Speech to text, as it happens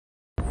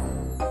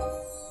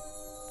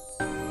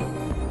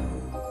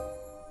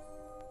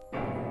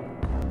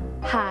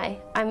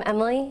Hi, I'm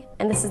Emily,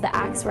 and this is the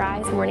Axe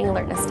Rise Morning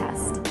Alertness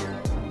Test.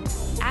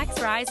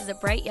 Axe Rise is a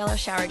bright yellow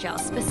shower gel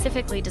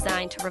specifically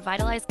designed to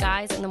revitalize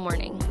guys in the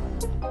morning.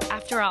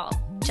 After all,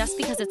 just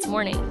because it's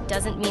morning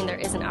doesn't mean there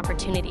isn't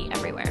opportunity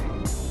everywhere.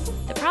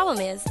 The problem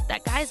is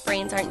that guys'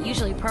 brains aren't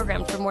usually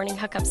programmed for morning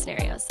hookup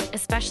scenarios,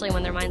 especially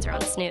when their minds are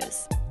on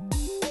snooze.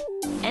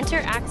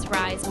 Enter Axe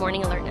Rise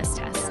Morning Alertness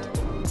Test,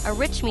 a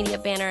rich media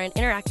banner and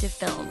interactive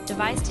film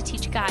devised to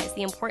teach guys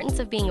the importance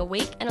of being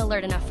awake and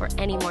alert enough for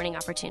any morning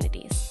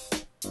opportunities.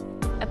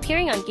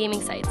 Appearing on gaming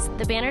sites,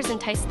 the banners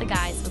entice the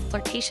guys with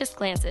flirtatious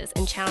glances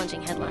and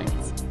challenging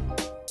headlines.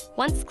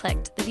 Once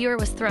clicked, the viewer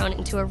was thrown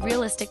into a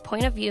realistic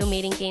point-of-view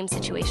mating game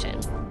situation.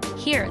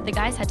 Here, the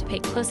guys had to pay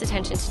close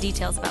attention to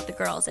details about the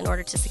girls in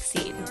order to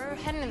succeed. We're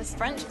heading to this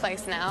French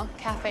place now,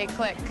 Cafe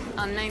Click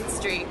on 9th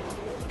Street.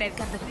 They've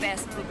got the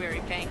best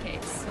blueberry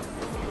pancakes.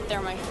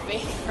 They're my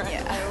favorite.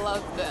 Yeah. I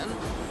love them.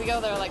 We go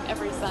there like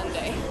every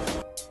Sunday.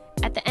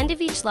 At the end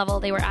of each level,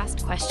 they were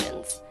asked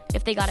questions.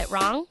 If they got it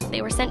wrong,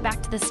 they were sent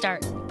back to the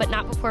start, but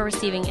not before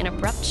receiving an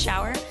abrupt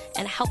shower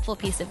and a helpful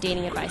piece of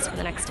dating advice for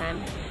the next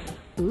time.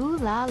 Ooh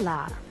la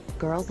la.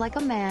 Girls like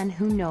a man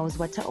who knows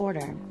what to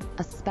order,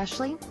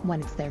 especially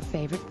when it's their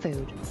favorite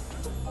food.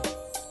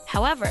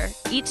 However,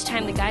 each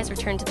time the guys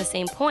returned to the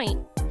same point,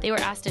 they were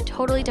asked a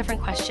totally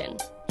different question,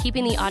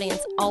 keeping the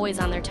audience always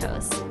on their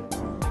toes.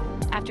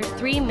 After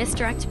 3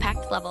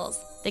 misdirect-packed levels,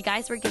 the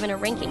guys were given a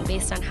ranking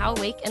based on how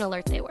awake and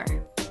alert they were.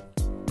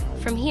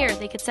 From here,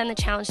 they could send the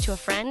challenge to a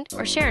friend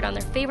or share it on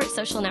their favorite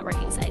social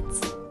networking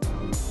sites.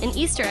 An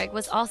Easter egg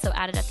was also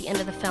added at the end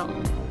of the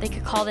film. They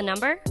could call the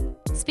number,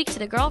 speak to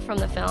the girl from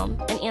the film,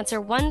 and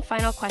answer one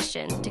final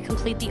question to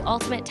complete the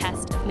ultimate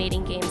test of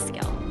mating game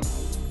skill.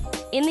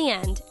 In the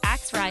end,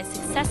 Axe Rise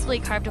successfully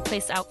carved a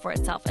place out for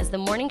itself as the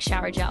morning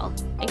shower gel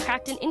and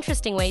cracked an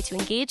interesting way to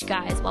engage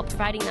guys while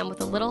providing them with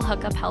a little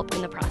hookup help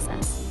in the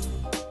process.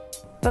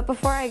 But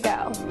before I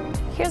go,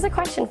 here's a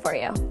question for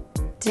you.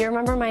 Do you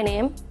remember my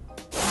name?